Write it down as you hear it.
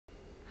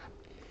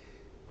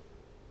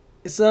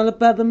It's all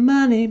about the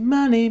money,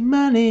 money,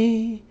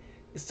 money.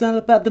 It's all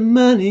about the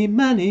money,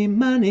 money,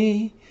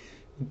 money.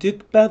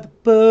 Duke about the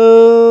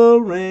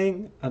bull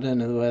ring. I don't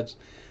know the words.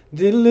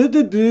 Do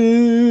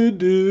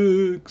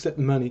except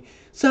the money.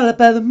 It's all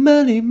about the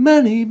money,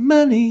 money,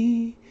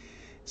 money.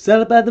 It's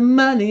all about the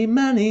money,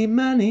 money,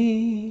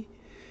 money.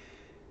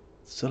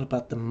 It's all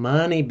about the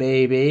money,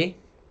 baby.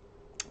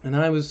 And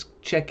I was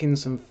checking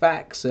some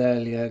facts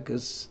earlier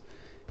because,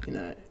 you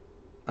know,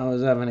 I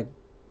was having a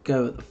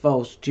go at the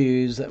false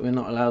Jews that we're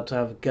not allowed to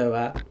have a go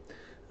at.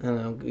 And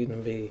I'm going to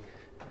be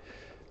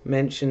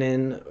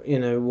mentioning,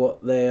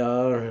 what they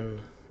are and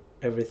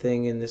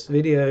everything in this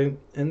video.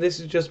 And this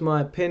is just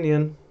my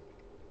opinion,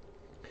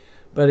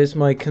 but it's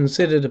my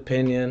considered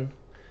opinion.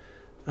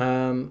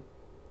 And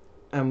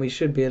we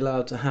should be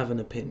allowed to have an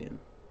opinion.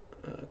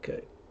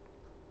 Okay.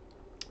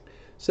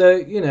 So,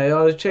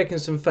 I was checking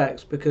some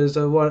facts because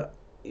I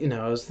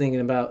was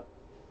thinking about,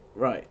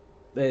 right,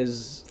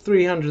 there's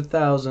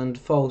 300,000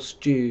 false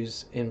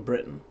Jews in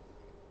Britain.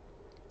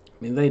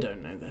 I mean, they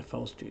don't know they're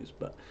false Jews,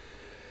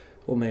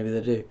 or maybe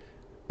they do.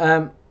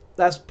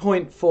 That's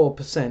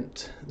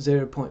 0.4%,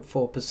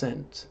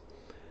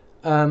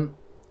 0.4%.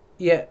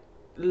 Yet,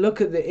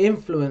 look at the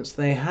influence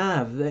they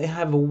have. They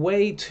have a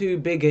way too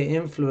bigger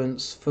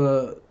influence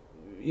for,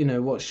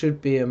 what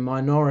should be a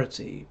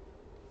minority.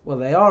 Well,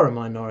 they are a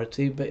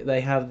minority, but they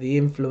have the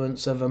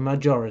influence of a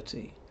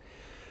majority.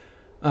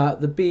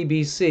 The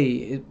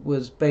BBC, it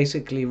was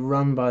basically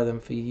run by them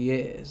for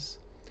years.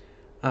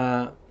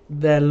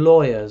 They're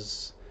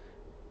lawyers.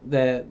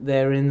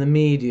 They're in the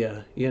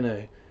media,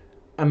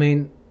 I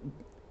mean,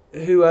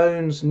 who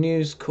owns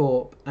News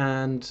Corp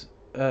and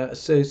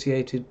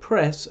Associated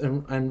Press?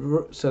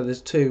 And so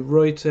there's two,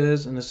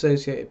 Reuters and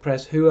Associated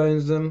Press. Who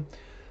owns them?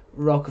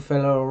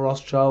 Rockefeller or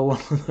Rothschild,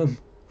 one of them,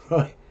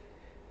 right?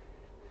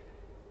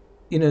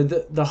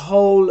 The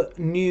whole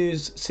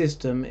news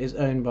system is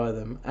owned by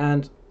them,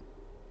 and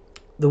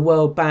the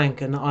World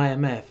Bank and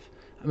IMF.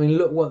 I mean,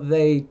 look what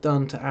they've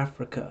done to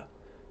Africa.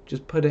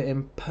 Just put it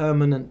in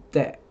permanent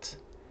debt.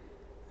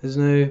 There's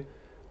no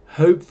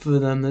hope for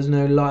them. There's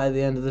no light at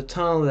the end of the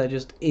tunnel. They're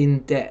just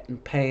in debt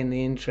and paying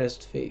the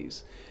interest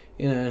fees.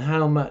 And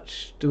how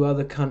much do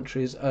other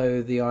countries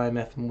owe the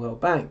IMF and World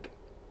Bank?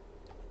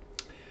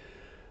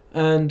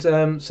 And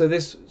so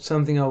this is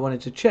something I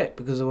wanted to check,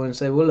 because I want to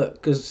say, well, look,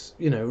 because,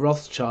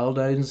 Rothschild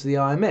owns the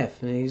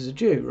IMF and he's a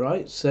Jew,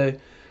 right? So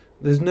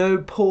there's no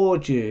poor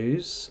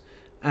Jews,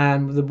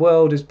 and the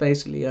world is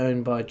basically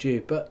owned by a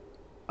Jew. But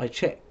I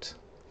checked,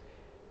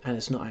 and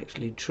it's not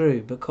actually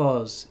true,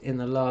 because in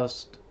the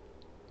last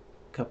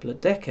couple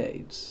of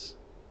decades,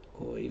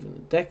 or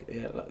even a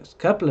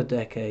couple of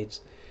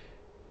decades,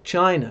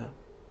 China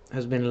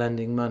has been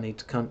lending money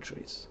to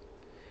countries,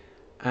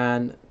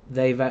 and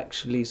they've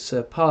actually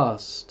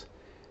surpassed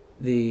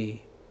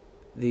the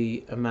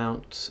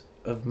amount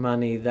of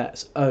money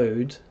that's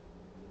owed.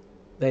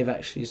 They've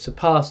actually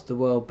surpassed the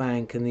World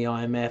Bank and the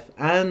IMF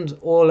and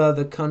all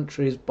other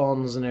countries'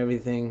 bonds and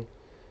everything,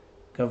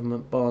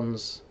 government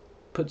bonds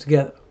put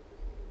together.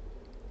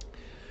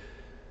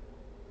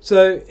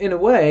 So in a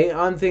way,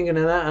 I'm thinking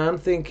of that, and I'm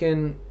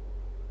thinking,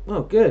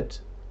 well, good.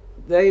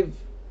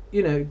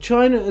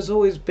 China has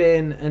always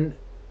been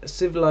a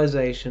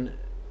civilization,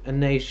 a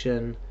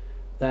nation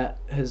that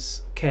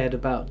has cared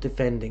about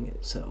defending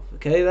itself.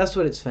 Okay, that's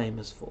what it's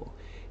famous for.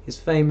 It's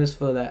famous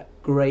for that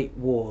Great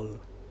Wall.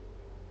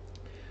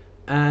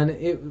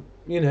 And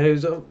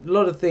there's a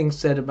lot of things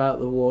said about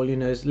the wall.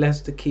 It's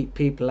less to keep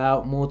people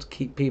out, more to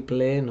keep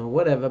people in, or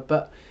whatever.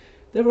 But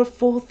they're a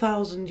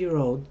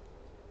 4,000-year-old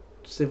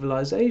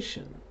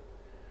civilization,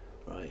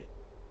 right?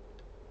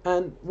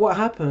 And what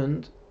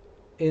happened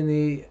in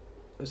the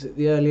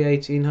early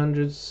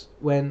 1800s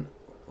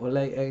or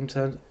late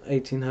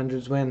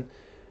 1800s when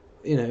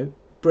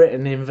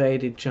Britain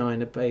invaded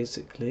China,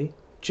 basically.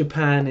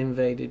 Japan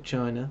invaded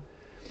China.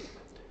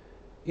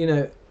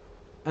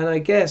 And I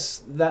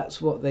guess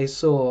that's what they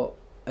saw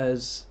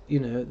as,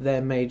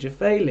 their major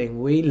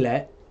failing. We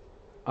let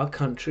our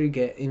country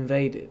get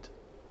invaded.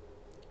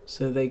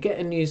 So they get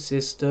a new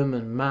system,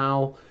 and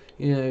Mao,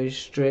 is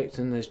strict,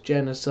 and there's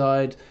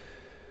genocide.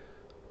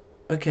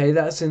 Okay,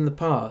 that's in the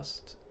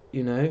past,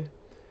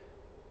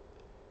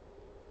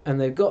 And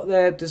they've got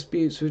their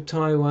disputes with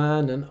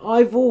Taiwan, and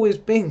I've always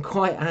been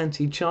quite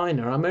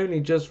anti-China. I'm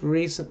only just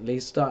recently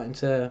starting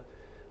to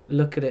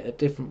look at it a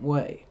different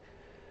way.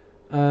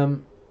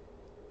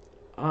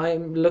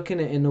 I'm looking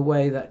at it in a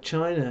way that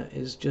China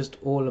is just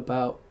all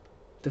about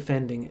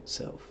defending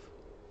itself.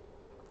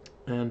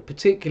 And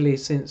particularly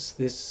since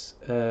this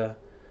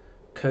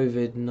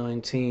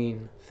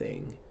COVID-19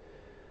 thing,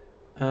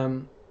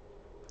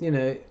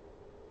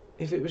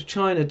 if it was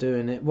China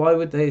doing it, why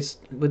would they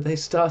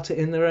start it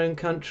in their own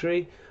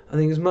country? I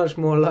think it's much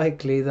more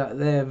likely that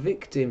they're a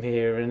victim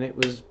here, and it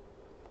was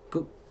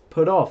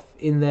put off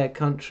in their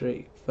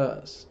country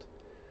first,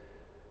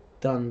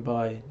 done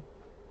by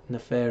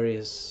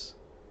nefarious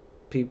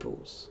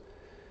peoples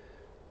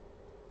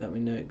that we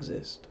know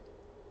exist.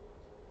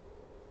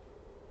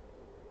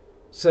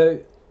 So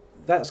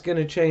that's going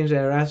to change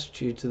their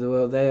attitude to the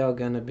world. They are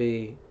going to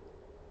be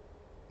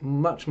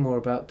much more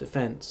about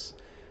defense.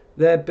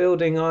 They're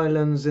building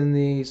islands in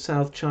the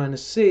South China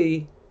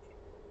Sea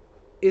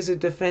is a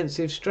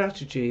defensive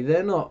strategy.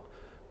 They're not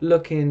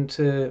looking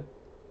to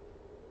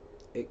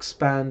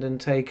expand and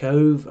take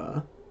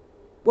over.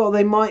 Well,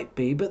 they might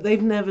be, but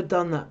they've never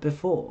done that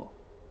before.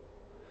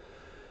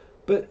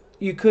 But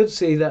you could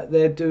see that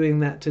they're doing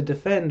that to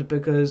defend,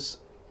 because,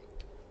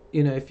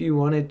 you know, if you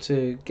wanted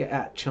to get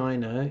at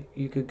China,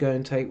 you could go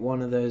and take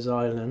one of those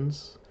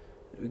islands.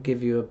 It would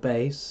give you a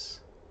base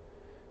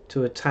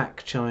to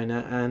attack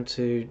China and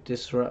to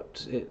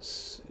disrupt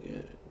its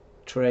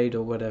trade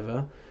or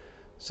whatever.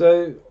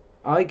 So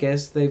I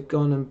guess they've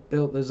gone and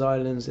built those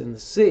islands in the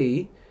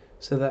sea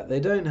so that they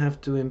don't have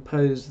to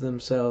impose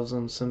themselves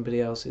on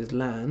somebody else's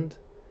land,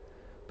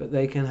 but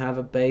they can have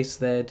a base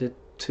there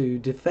to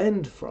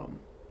defend from.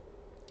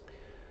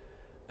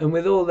 And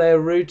with all their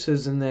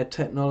routers and their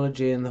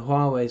technology and the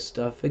Huawei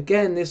stuff,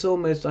 again, this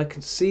almost, I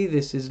could see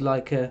this as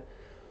like a,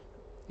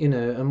 you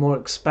know, a more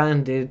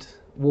expanded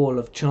wall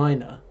of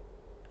China,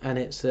 and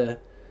it's a,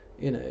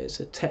 you know, it's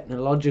a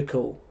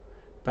technological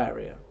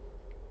barrier.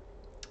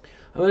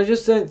 I mean, I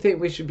just don't think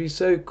we should be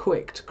so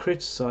quick to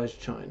criticize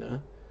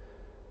China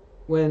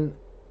when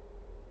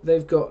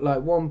they've got like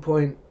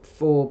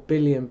 1.4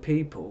 billion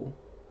people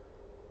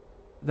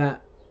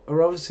that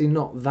are obviously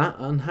not that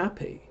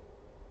unhappy.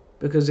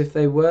 Because if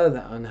they were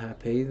that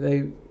unhappy,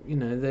 they'd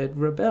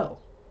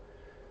rebel.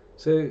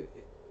 So,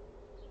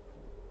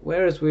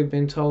 whereas we've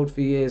been told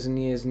for years and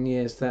years and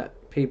years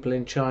that people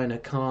in China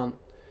can't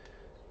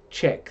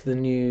check the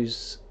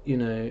news, you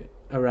know,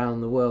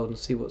 around the world and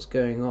see what's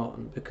going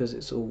on because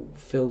it's all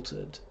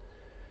filtered.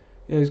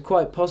 You know, it's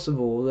quite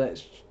possible that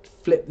it's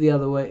flipped the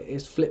other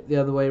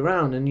way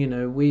around, and you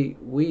know, we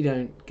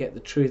don't get the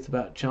truth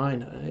about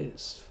China.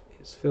 It's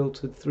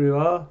filtered through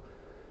our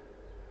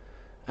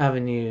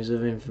avenues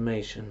of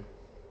information,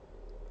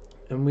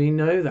 and we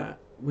know that.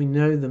 We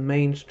know the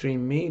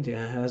mainstream media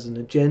has an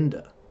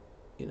agenda.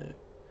 You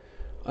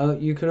know,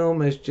 you can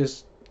almost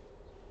just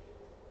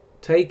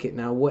take it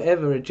now.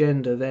 Whatever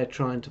agenda they're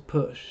trying to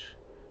push,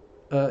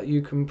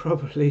 you can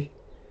probably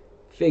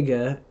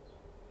figure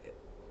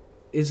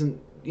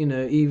isn't, you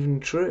know, even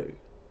true,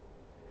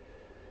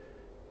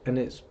 and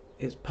it's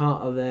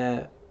part of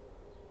their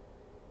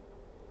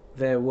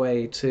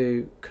way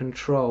to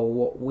control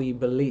what we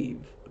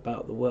believe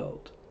about the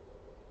world.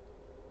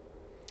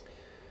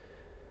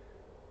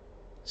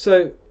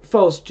 So,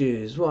 false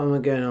Jews. What am I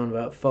going on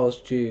about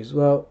false Jews?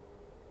 Well,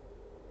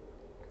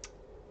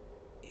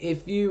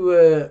 if you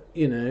were,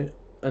 you know,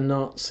 a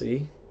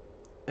Nazi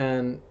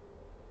and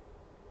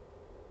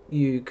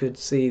you could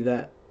see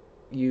that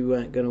you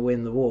weren't going to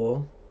win the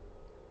war,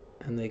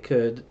 and they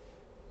could,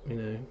 you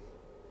know,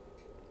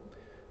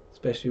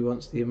 especially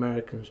once the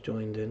Americans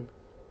joined in,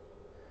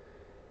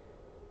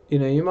 you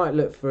know, you might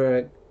look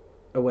for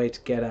a way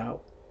to get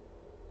out.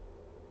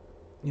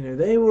 You know,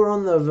 they were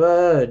on the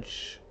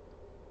verge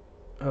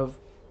of,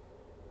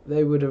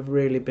 they would have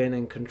really been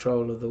in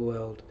control of the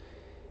world.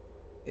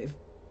 If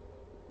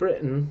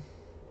Britain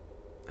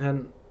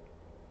hadn't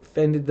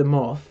fended them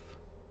off,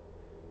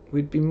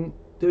 we'd be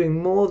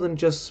doing more than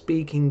just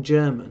speaking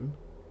German.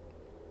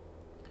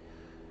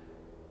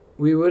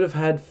 We would have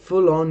had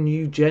full-on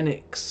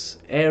eugenics,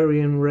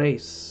 Aryan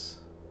race.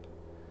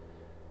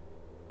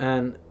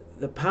 And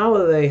the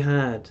power they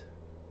had,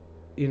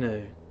 you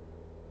know,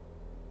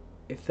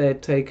 if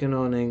they'd taken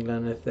on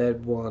England, if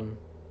they'd won,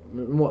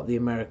 what the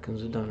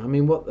Americans had done. I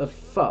mean, what the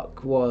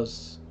fuck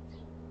was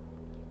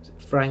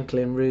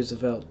Franklin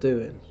Roosevelt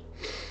doing?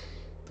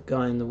 The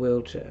guy in the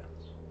wheelchair.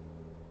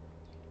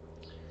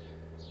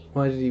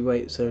 Why did he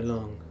wait so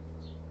long?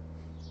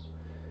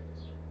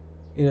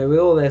 You know, with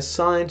all their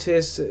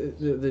scientists,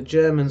 the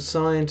German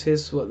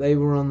scientists, what they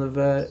were on the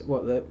verge,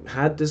 what they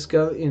had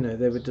discovered, you know,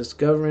 they were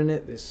discovering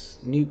it, this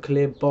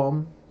nuclear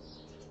bomb.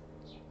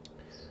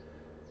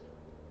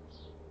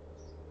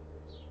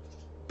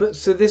 But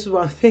so this is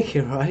what I'm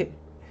thinking, right?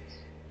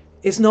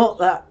 It's not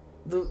that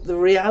the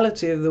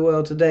reality of the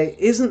world today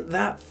isn't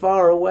that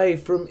far away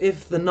from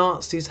if the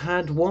Nazis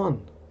had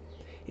won.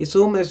 It's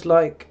almost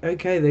like,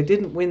 okay, they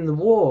didn't win the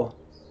war,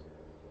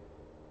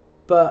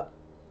 but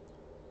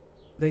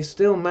they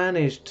still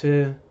managed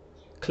to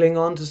cling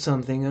on to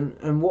something,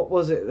 and what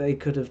was it they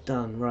could have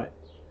done, right?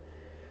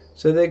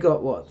 So they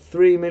got, what,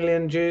 3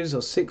 million Jews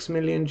or 6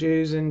 million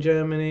Jews in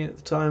Germany at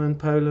the time, and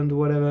Poland or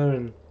whatever,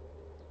 and,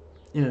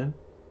 you know,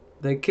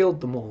 they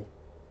killed them all.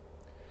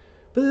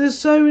 But there's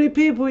so many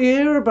people you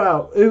hear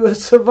about who are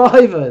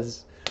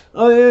survivors.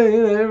 Oh yeah,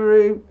 you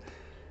know,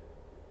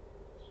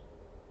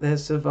 they're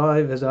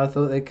survivors. I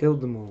thought they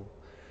killed them all.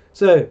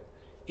 So,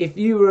 if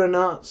you were a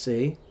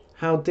Nazi,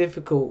 how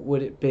difficult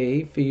would it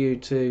be for you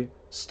to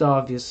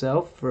starve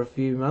yourself for a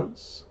few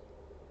months?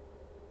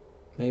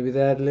 Maybe they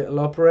had a little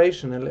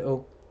operation, a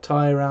little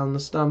tie around the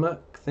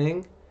stomach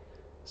thing,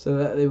 so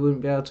that they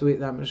wouldn't be able to eat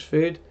that much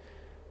food.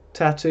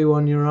 Tattoo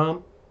on your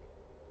arm.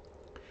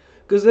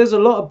 Because there's a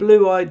lot of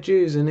blue-eyed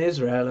Jews in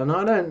Israel, and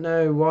I don't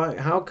know why.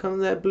 How come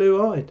they're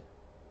blue-eyed?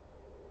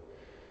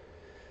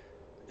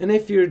 And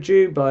if you're a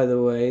Jew, by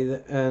the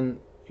way, and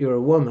you're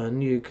a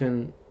woman, you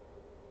can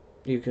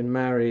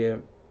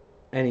marry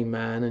any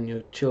man, and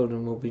your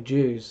children will be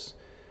Jews.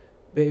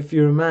 But if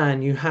you're a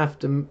man, you have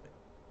to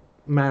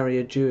marry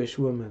a Jewish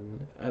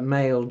woman. A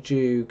male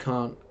Jew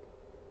can't.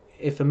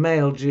 If a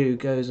male Jew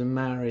goes and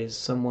marries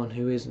someone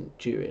who isn't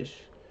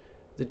Jewish,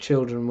 the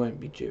children won't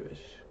be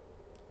Jewish.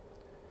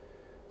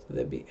 So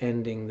they'll be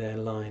ending their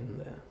line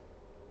there.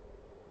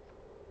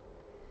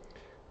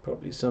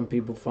 Probably some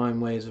people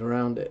find ways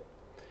around it.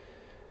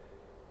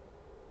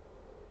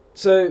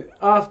 So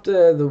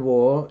after the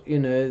war,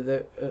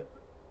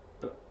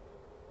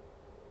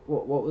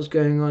 what was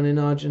going on in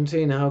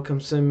Argentina? How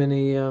come so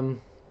many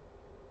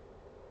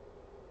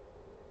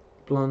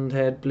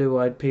blonde-haired,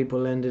 blue-eyed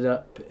people ended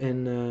up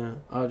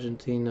in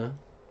Argentina?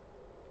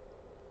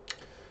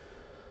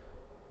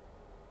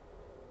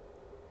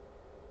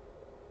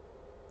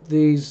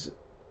 These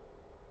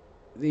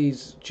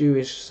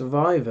Jewish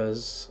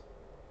survivors,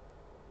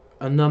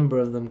 a number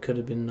of them could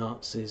have been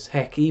Nazis.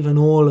 Heck, even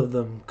all of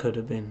them could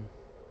have been.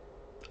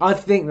 I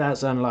think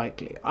that's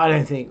unlikely. I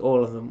don't think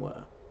all of them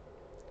were.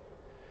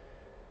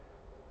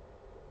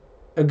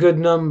 A good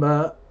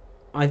number,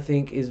 I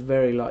think, is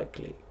very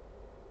likely.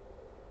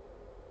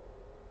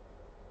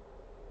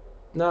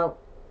 Now,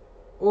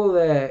 all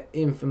their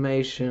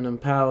information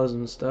and powers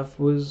and stuff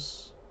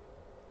was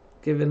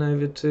given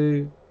over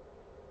to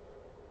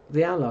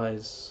the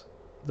Allies,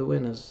 the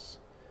winners.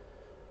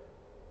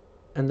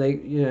 And they,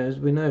 as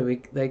we know,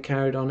 they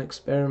carried on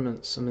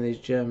experiments. Some of these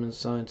German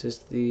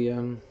scientists,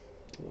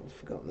 I've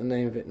forgotten the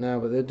name of it now,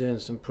 but they're doing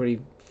some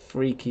pretty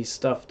freaky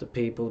stuff to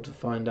people to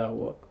find out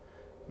what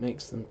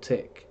makes them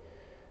tick.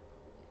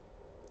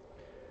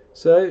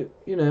 So,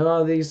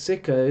 are these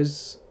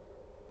sickos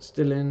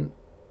still in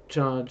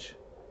charge?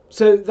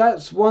 So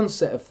that's one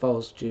set of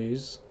false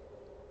Jews.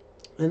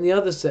 And the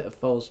other set of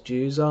false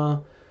Jews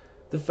are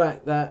the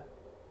fact that,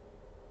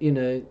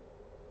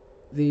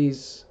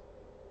 these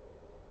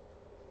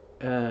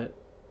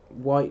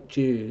white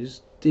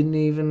Jews didn't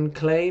even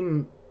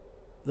claim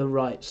the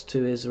rights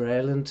to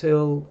Israel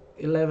until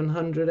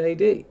 1100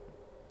 AD.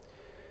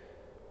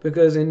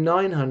 Because in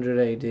 900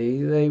 AD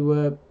they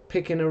were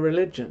picking a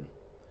religion.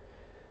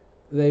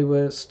 They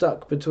were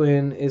stuck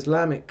between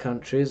Islamic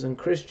countries and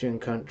Christian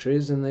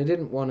countries, and they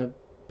didn't want to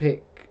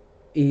pick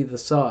either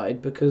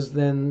side because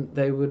then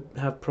they would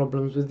have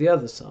problems with the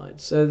other side.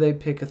 So they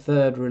pick a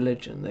third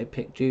religion. They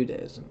pick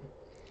Judaism.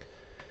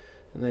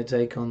 And they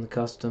take on the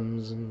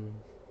customs, and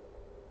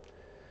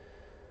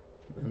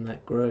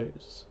that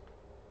grows.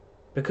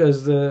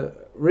 Because the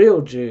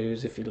real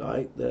Jews, if you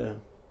like, the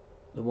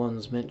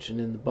ones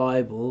mentioned in the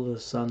Bible, the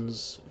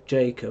sons of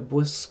Jacob,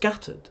 were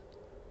scattered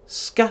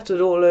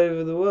all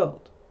over the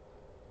world.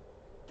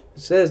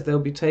 It says they'll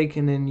be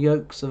taken in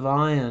yokes of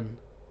iron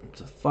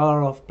to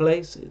far off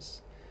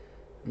places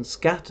and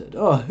scattered.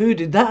 Oh, who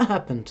did that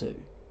happen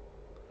to?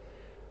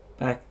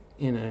 Back,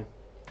 in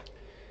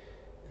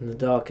the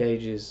Dark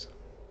Ages.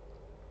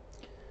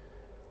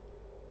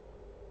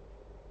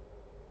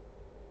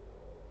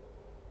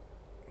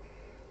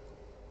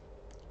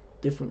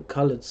 Different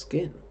coloured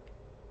skin,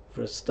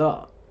 for a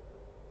start.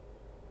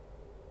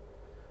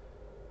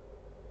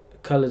 The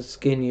coloured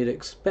skin you'd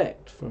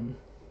expect from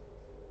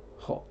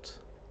hot,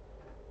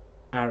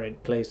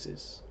 arid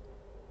places.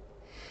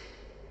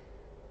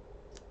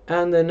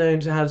 And they're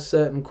known to have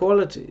certain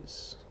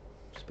qualities,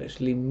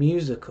 especially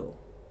musical.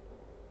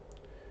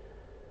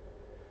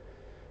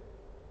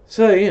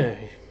 So, you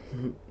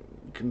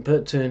can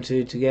put two and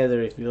two together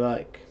if you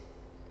like.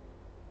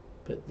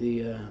 But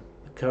the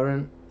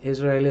current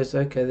Israelis,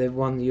 okay, they've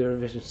won the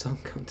Eurovision Song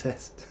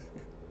Contest.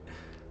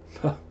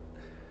 But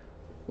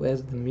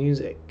where's the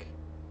music?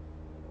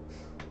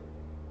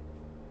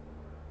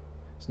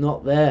 It's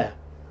not there.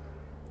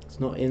 It's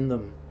not in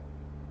them.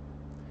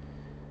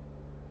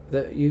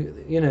 The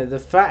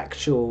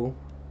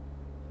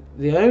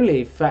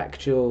only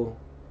factual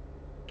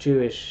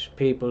Jewish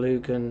people who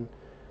can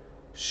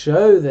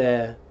show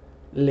their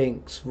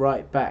links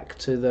right back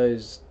to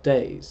those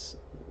days,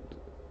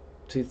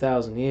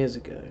 2,000 years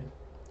ago,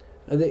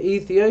 are the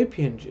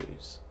Ethiopian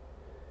Jews.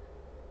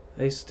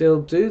 They still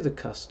do the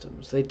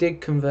customs. They did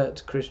convert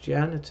to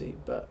Christianity,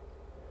 but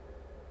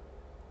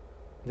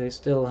they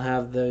still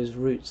have those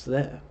roots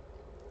there.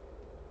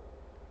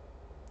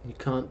 You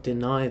can't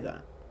deny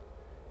that.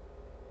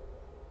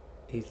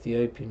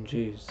 Ethiopian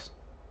Jews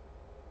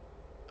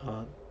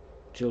are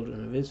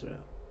children of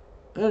Israel.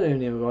 I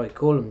don't even know why I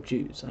call them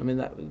Jews. I mean,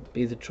 that would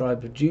be the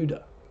tribe of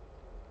Judah.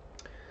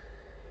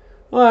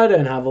 Well, I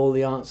don't have all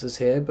the answers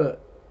here,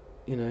 but,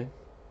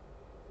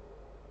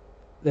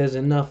 there's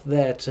enough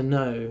there to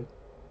know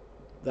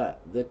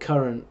that the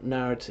current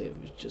narrative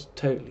is just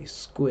totally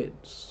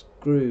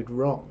screwed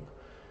wrong.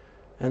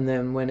 And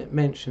then when it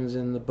mentions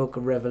in the book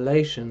of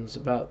Revelations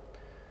about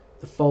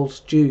the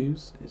false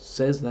Jews, it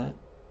says that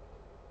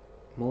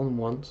more than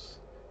once,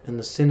 and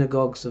the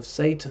synagogues of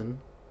Satan,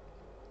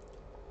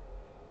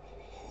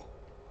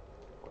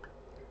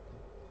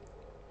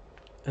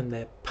 and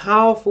they're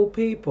powerful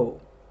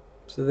people,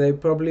 so they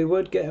probably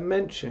would get a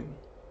mention.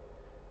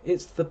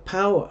 It's the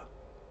power.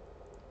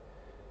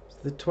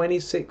 The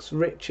 26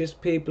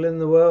 richest people in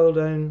the world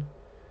own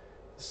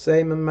the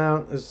same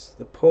amount as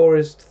the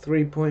poorest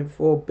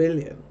 3.4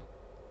 billion.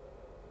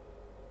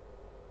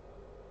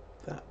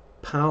 That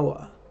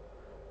power.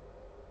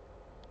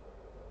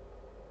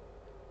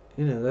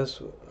 You know, that's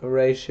a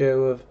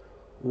ratio of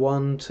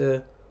 1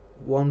 to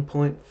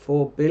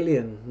 1.4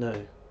 billion.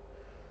 No.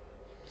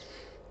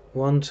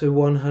 1 to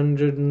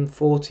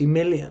 140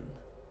 million.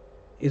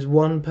 Is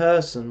one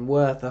person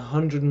worth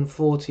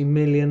 140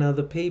 million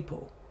other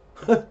people?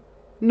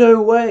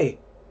 No way.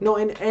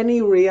 Not in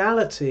any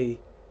reality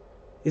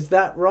is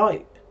that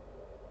right.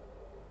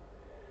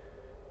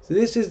 So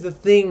this is the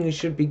thing we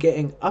should be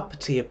getting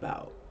uppity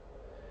about.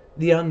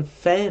 The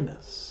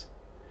unfairness.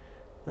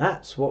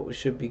 That's what we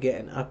should be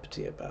getting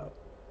uppity about.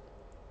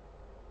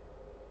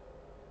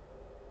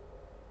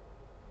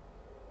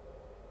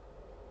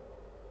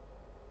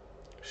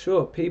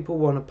 Sure, people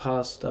want to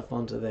pass stuff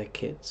on to their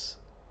kids.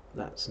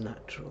 That's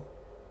natural.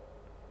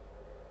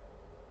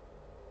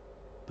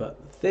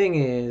 But the thing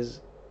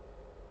is,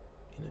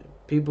 you know,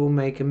 people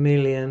make 1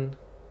 million.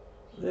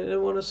 They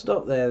don't want to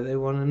stop there. They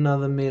want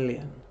another 1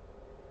 million.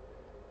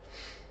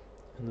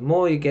 And the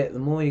more you get, the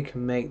more you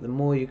can make, the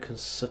more you can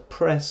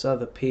suppress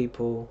other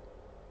people.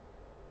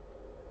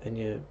 And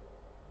you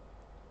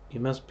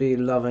must be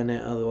loving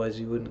it, otherwise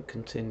you wouldn't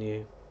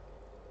continue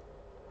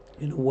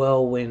in a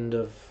whirlwind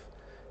of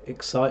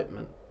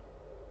excitement.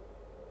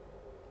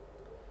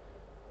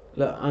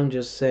 Look, I'm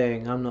just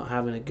saying, I'm not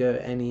having a go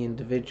at any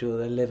individual.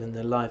 They're living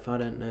their life. I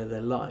don't know their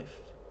life.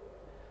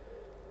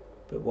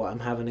 But what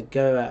I'm having a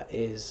go at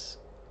is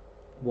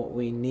what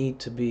we need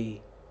to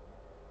be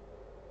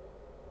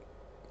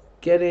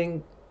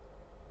getting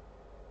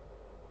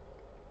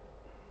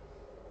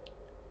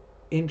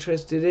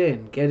interested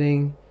in,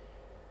 getting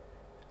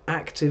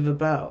active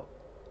about.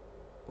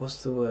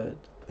 What's the word?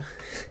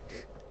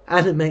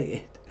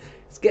 Animated.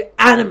 Let's get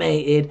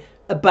animated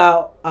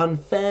about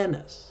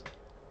unfairness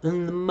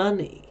and the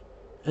money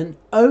and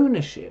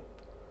ownership.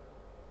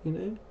 You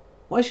know,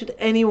 why should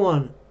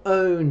anyone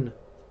own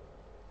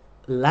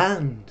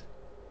land,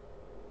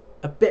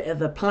 a bit of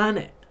the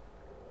planet?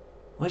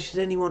 Why should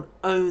anyone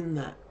own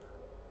that?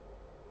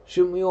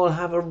 Shouldn't we all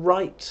have a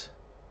right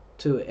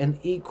to it, an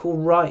equal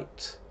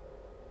right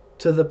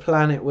to the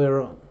planet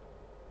we're on?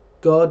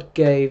 God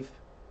gave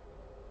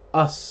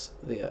us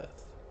the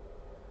earth.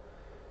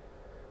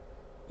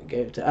 He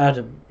gave it to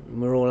Adam,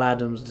 and we're all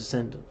Adam's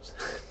descendants.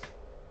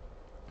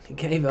 He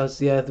gave us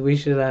the earth. We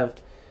should have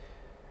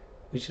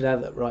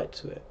that right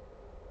to it.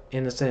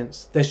 In a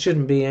sense, there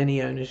shouldn't be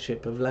any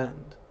ownership of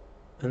land,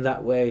 and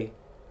that way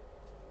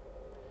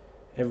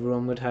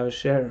everyone would have a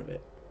share of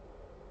it.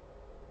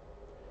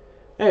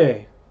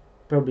 Anyway,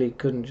 probably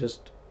couldn't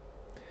just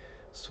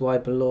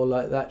swipe a law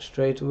like that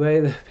straight away.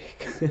 There'd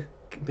be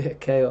a bit of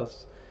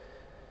chaos.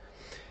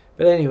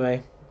 But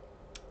anyway,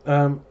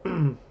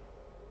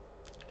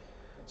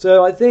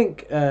 so I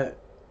think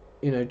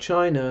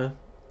China,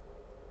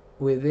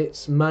 with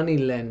its money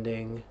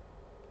lending,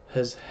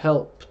 has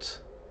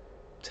helped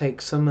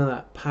take some of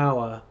that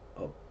power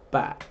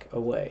back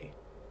away.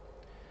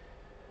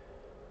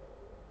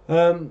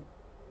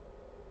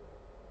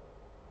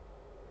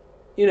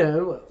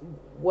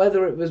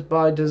 Whether it was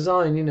by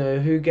design,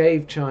 who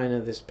gave China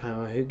this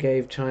power, who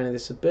gave China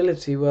this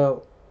ability?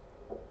 Well,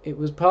 it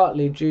was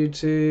partly due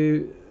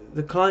to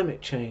the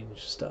climate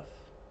change stuff,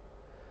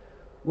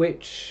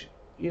 which,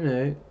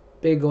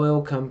 big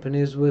oil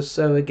companies were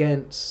so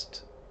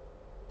against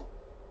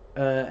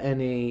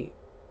any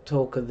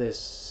talk of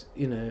this,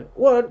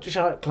 what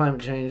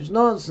climate change?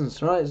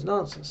 Nonsense, right? It's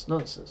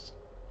nonsense.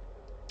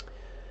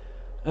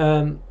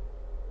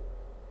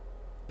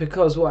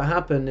 Because what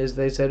happened is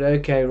they said,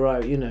 okay,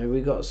 right,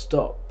 we got to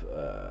stop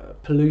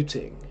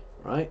polluting,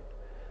 right?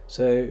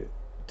 So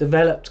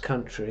developed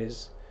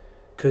countries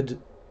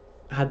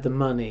had the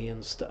money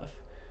and stuff,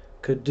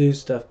 could do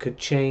stuff, could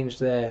change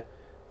their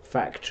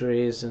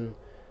factories and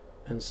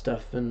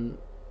stuff and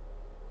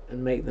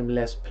make them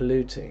less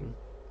polluting.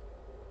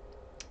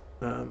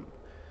 But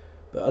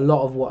a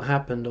lot of what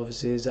happened,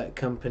 obviously, is that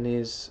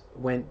companies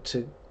went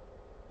to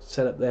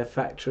set up their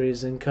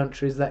factories in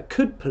countries that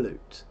could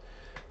pollute.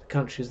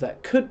 Countries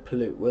that could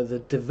pollute were the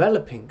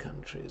developing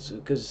countries,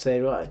 because say,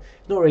 right,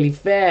 it's not really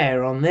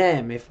fair on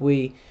them if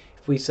we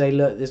say,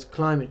 look, this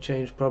climate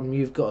change problem,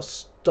 you've got to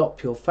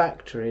stop your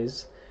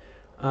factories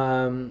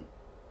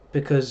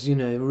because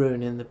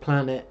ruining the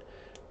planet,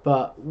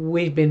 but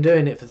we've been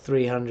doing it for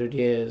 300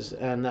 years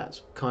and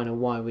that's kind of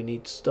why we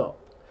need to stop.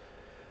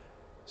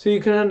 So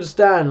you can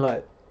understand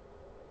like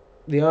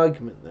the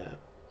argument there,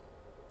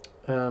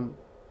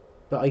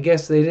 but I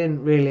guess they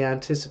didn't really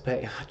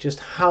anticipate just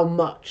how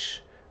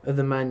much of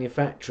the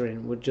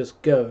manufacturing would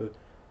just go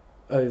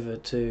over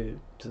to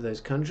those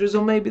countries,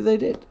 or maybe they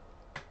did.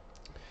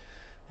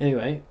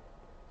 Anyway,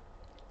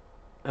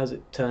 as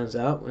it turns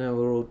out, now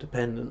we're all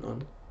dependent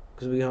on,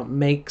 because we can't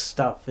make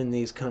stuff in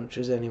these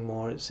countries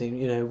anymore. It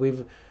seems,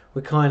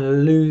 we kind of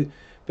lose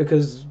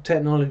because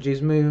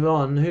technologies move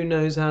on. Who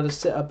knows how to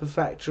set up a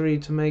factory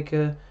to make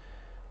a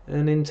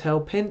an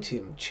Intel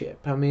Pentium chip.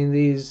 I mean,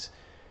 these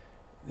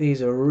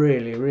are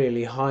really,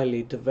 really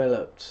highly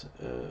developed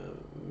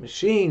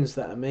machines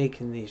that are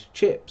making these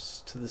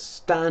chips to the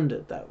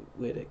standard that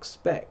we'd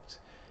expect.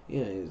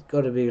 You know, it's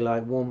got to be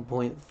like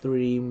 1.3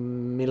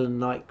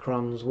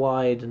 millimicrons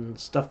wide and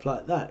stuff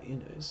like that. You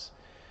know, it's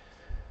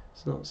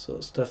not sort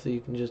of stuff that you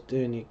can just do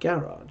in your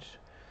garage.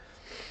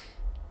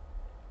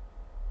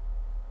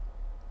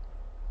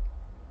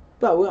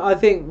 But I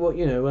think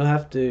we'll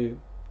have to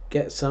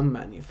get some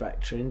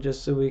manufacturing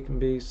just so we can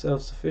be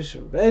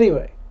self-sufficient. But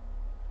anyway,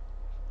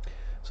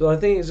 so I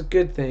think it's a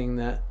good thing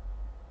that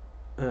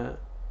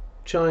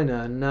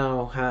China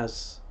now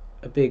has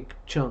a big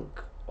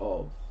chunk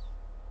of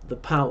the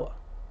power,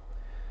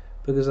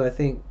 because I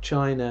think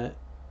China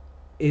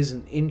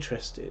isn't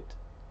interested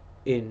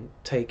in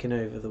taking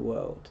over the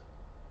world.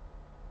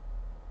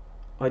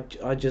 I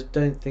just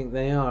don't think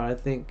they are. I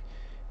think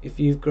if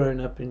you've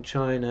grown up in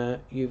China,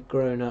 you've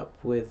grown up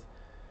with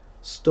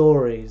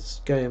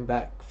stories going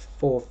back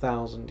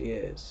 4,000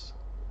 years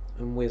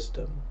and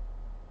wisdom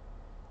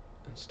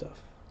and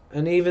stuff.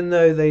 And even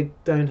though they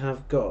don't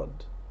have God,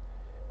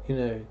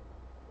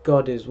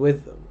 God is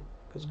with them,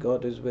 because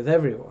God is with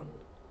everyone.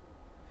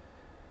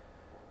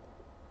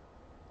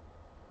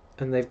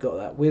 And they've got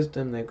that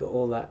wisdom, they've got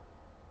all that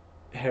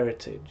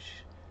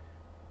heritage.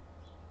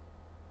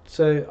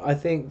 So I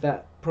think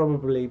that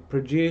probably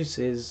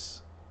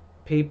produces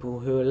people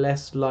who are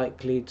less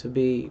likely to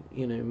be,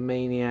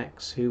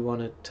 maniacs who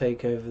want to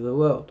take over the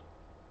world.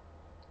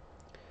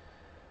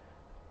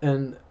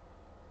 And,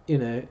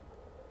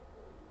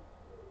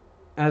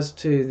 as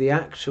to the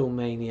actual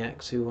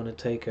maniacs who want to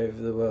take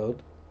over the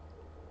world,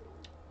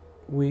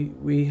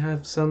 we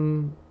have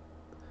some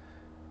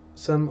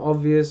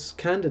obvious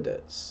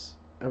candidates,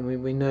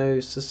 and we know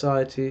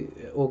society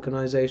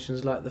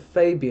organisations like the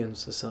Fabian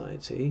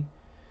Society,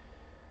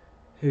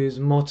 whose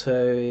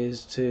motto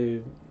is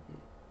to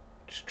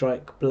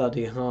strike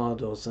bloody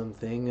hard or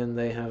something, and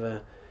they have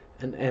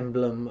an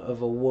emblem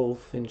of a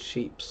wolf in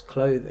sheep's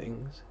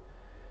clothing.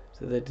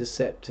 So they're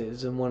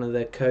deceptives, and one of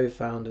their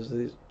co-founders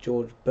is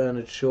George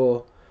Bernard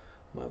Shaw.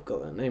 Might have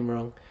got that name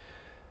wrong.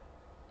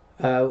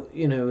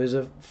 Is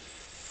a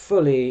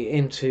fully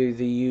into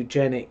the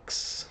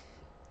eugenics,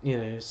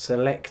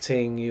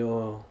 selecting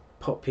your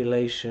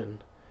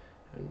population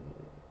and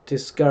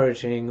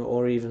discouraging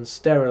or even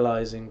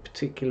sterilizing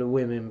particular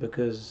women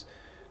because,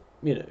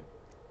 you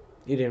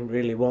didn't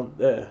really want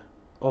their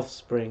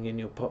offspring in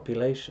your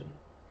population.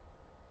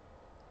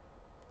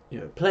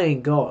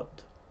 Playing God.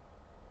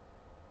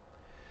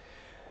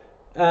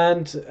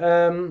 And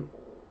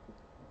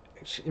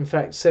in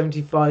fact,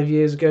 75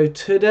 years ago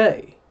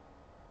today,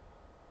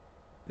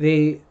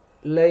 the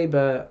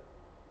Labour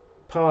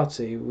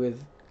Party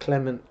with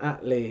Clement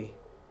Attlee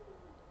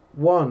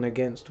won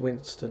against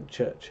Winston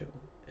Churchill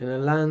in a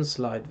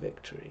landslide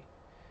victory,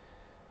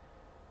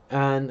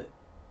 and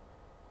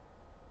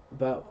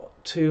about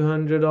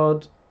 200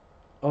 odd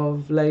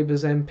of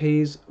Labour's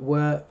MPs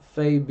were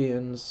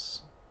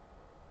Fabians.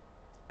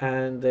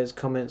 And there's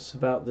comments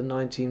about the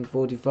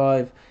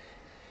 1945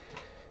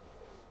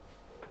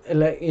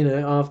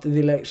 after the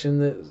election,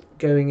 that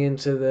going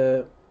into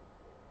the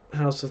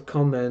House of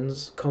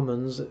Commons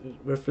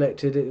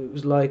reflected it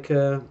was like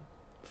a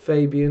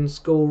Fabian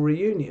school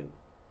reunion.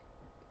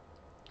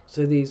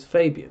 So these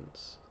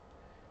Fabians,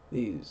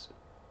 we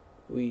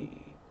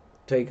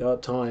take our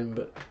time,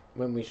 but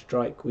when we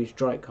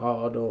strike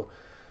hard, or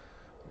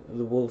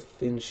the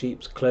wolf in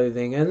sheep's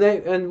clothing.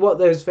 And what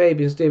those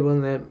Fabians did, one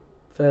of their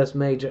first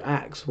major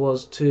acts,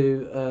 was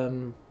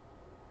to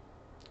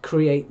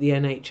create the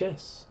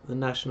NHS, the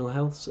National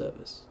Health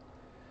Service.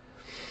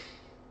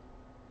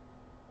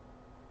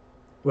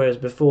 Whereas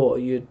before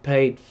you'd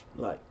paid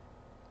like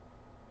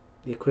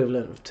the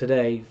equivalent of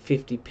today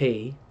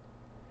 50p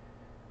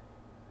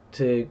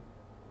to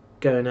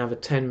go and have a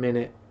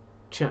 10-minute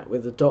chat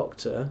with the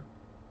doctor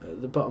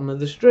at the bottom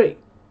of the street.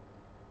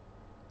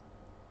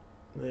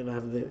 They'll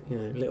have the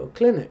little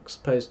clinics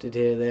posted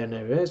here, there and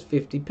everywhere. It's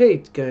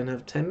 50p to go and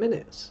have 10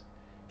 minutes.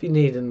 If you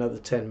need another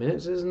 10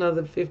 minutes, there's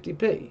another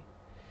 50p.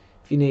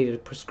 If you needed a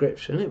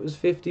prescription, it was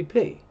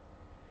 50p.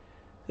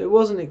 It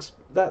wasn't.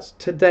 That's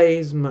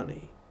today's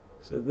money.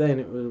 So then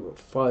it was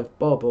 5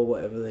 bob or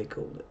whatever they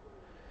called it.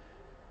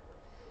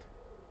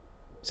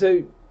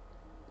 So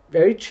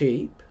very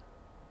cheap.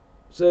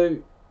 So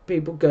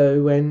people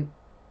go when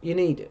you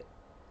need it.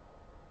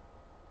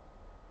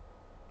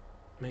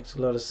 Makes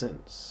a lot of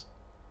sense.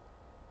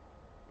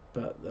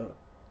 But the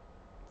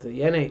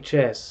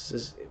NHS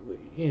is,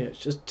 it's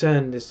just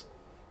turned this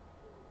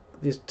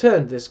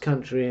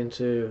country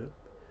into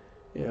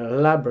a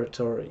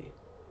laboratory.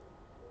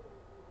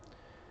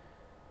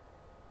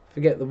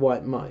 Forget the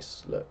white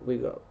mice. Look, we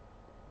got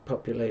a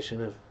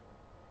population of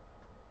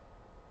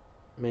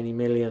many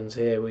millions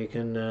here. We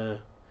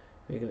can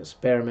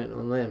experiment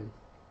on them.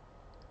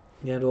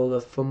 You had all the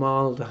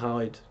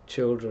formaldehyde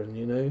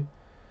children,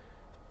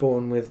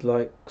 born with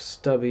like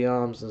stubby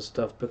arms and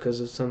stuff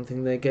because of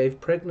something they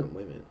gave pregnant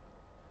women.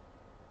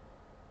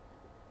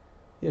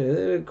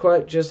 they were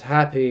quite just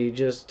happy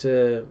just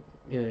to,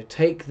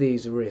 take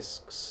these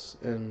risks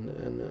and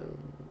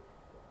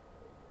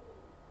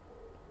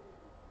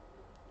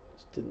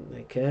didn't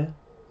they care?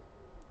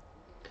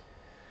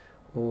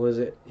 Or was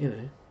it,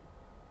 who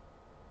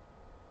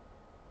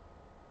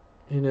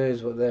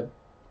knows what they're...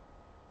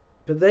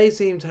 But they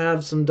seem to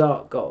have some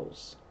dark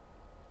goals.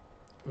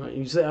 Right?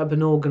 You set up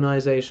an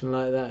organisation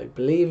like that, they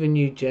believe in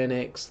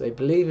eugenics, they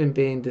believe in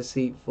being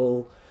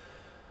deceitful,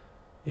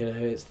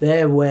 it's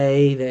their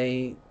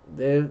way,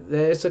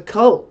 it's a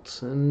cult,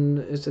 and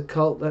it's a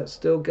cult that's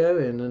still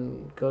going,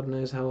 and God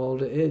knows how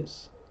old it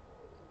is.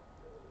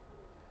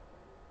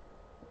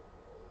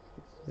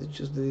 It's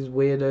just these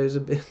weirdos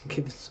have been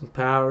given some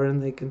power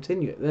and they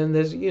continue it. Then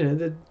there's,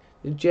 the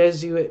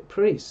Jesuit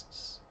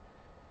priests.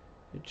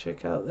 You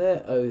check out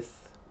their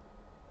oath.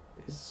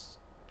 It's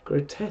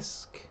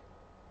grotesque.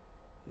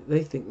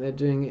 They think they're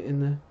doing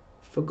it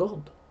for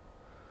God.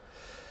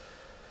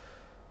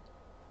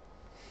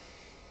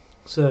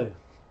 So,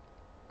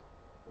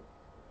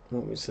 what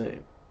are we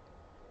saying?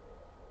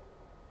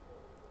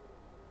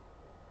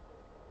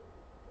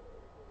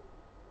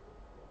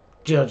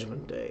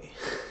 Judgment Day.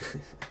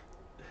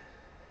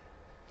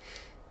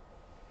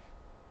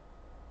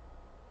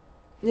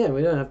 Yeah,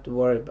 we don't have to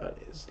worry about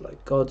it. It's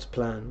like God's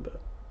plan,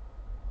 but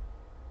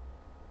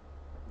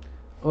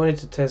I wanted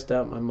to test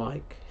out my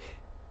mic.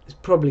 It's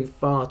probably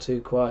far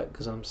too quiet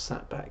because I'm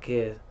sat back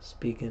here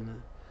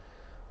speaking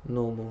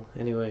normal.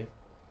 Anyway.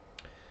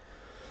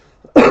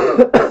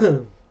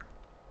 That's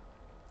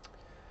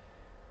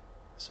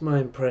my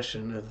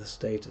impression of the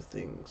state of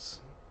things.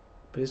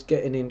 But it's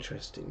getting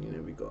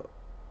interesting. We got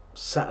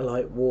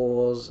satellite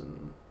wars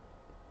and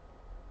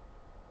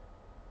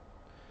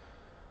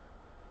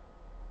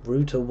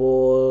router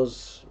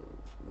wars,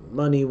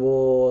 money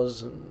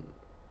wars, and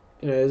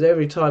there's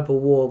every type of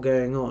war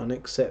going on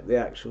except the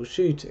actual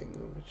shooting,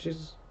 which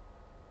is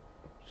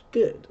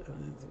good. I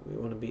don't think we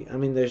want to be...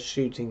 there's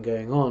shooting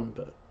going on,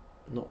 but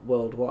not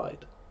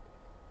worldwide.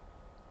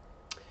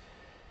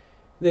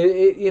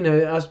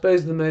 I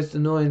suppose the most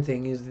annoying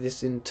thing is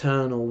this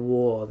internal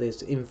war,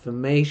 this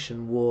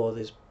information war,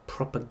 this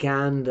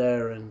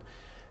propaganda, and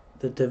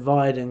the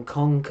divide and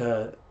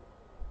conquer.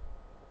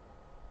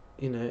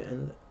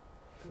 And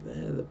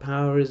the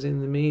power is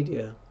in the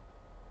media,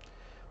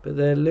 but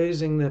they're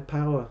losing their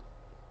power.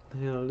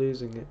 They are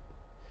losing it.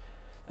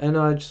 And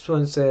I just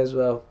want to say as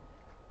well,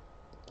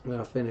 when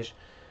I finish,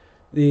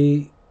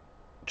 the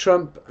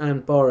Trump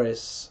and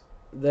Boris,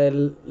 they're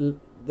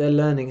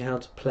learning how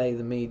to play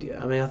the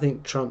media. I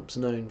think Trump's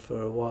known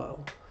for a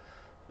while,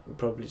 and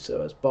probably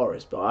so has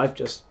Boris, but I've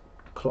just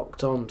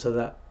clocked on to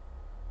that.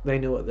 They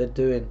know what they're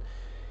doing.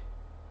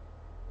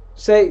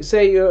 Say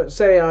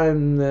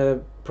I'm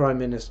the Prime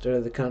Minister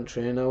of the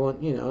country, and I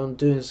want, I'm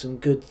doing some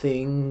good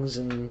things,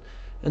 and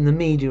the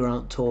media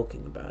aren't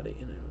talking about it.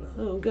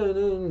 I'm going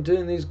on and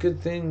doing these good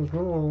things.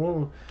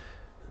 The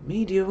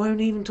media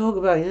won't even talk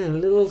about it. A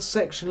little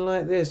section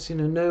like this,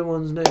 no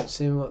one's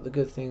noticing what the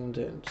good thing I'm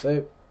doing.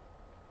 So,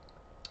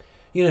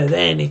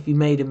 then if you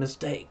made a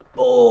mistake,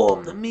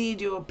 boom, the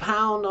media will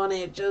pound on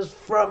it, just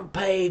front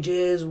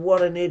pages,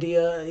 what an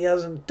idiot, he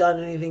hasn't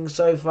done anything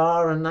so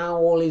far, and now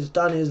all he's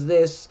done is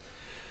this,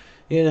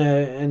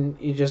 and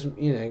you just,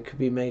 could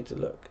be made to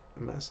look a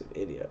massive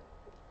idiot.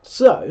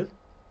 So,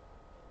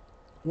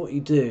 what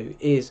you do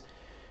is,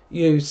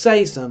 you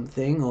say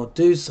something or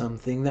do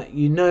something that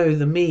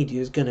the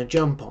media is going to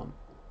jump on,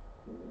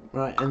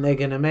 right, and they're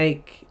going to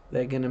make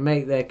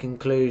their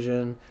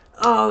conclusion.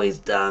 Oh, he's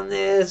done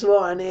this,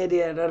 what an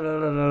idiot, blah, blah,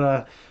 blah,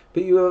 blah.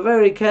 But you were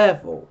very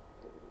careful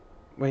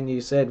when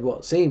you said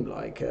what seemed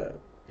like an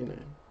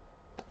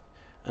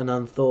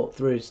unthought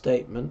through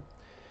statement.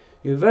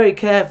 You were very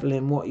careful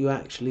in what you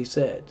actually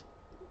said.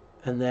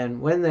 And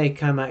then when they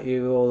come at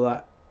you with all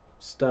that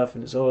stuff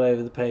and it's all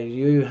over the page,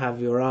 you have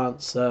your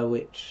answer,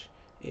 which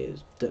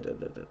is da da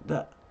da da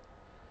da.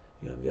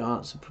 You have your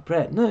answer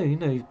prepared. No,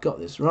 you've got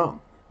this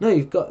wrong. No,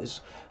 you've got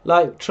this,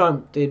 like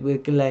Trump did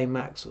with Ghislaine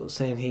Maxwell,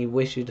 saying he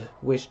wished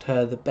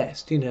her the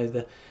best.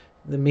 The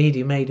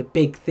media made a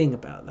big thing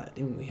about that,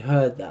 didn't we?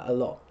 Heard that a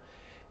lot.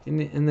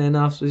 And then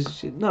afterwards,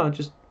 she said, no, I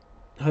just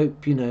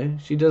hope,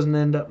 she doesn't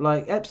end up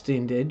like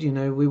Epstein did.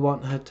 We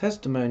want her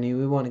testimony.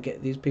 We want to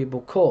get these people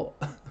caught,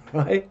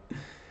 right?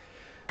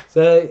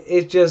 So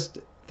it's just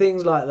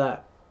things like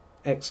that.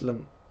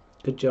 Excellent.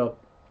 Good job.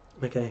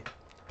 Okay.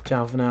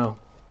 Ciao for now.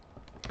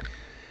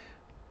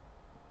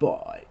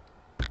 Bye.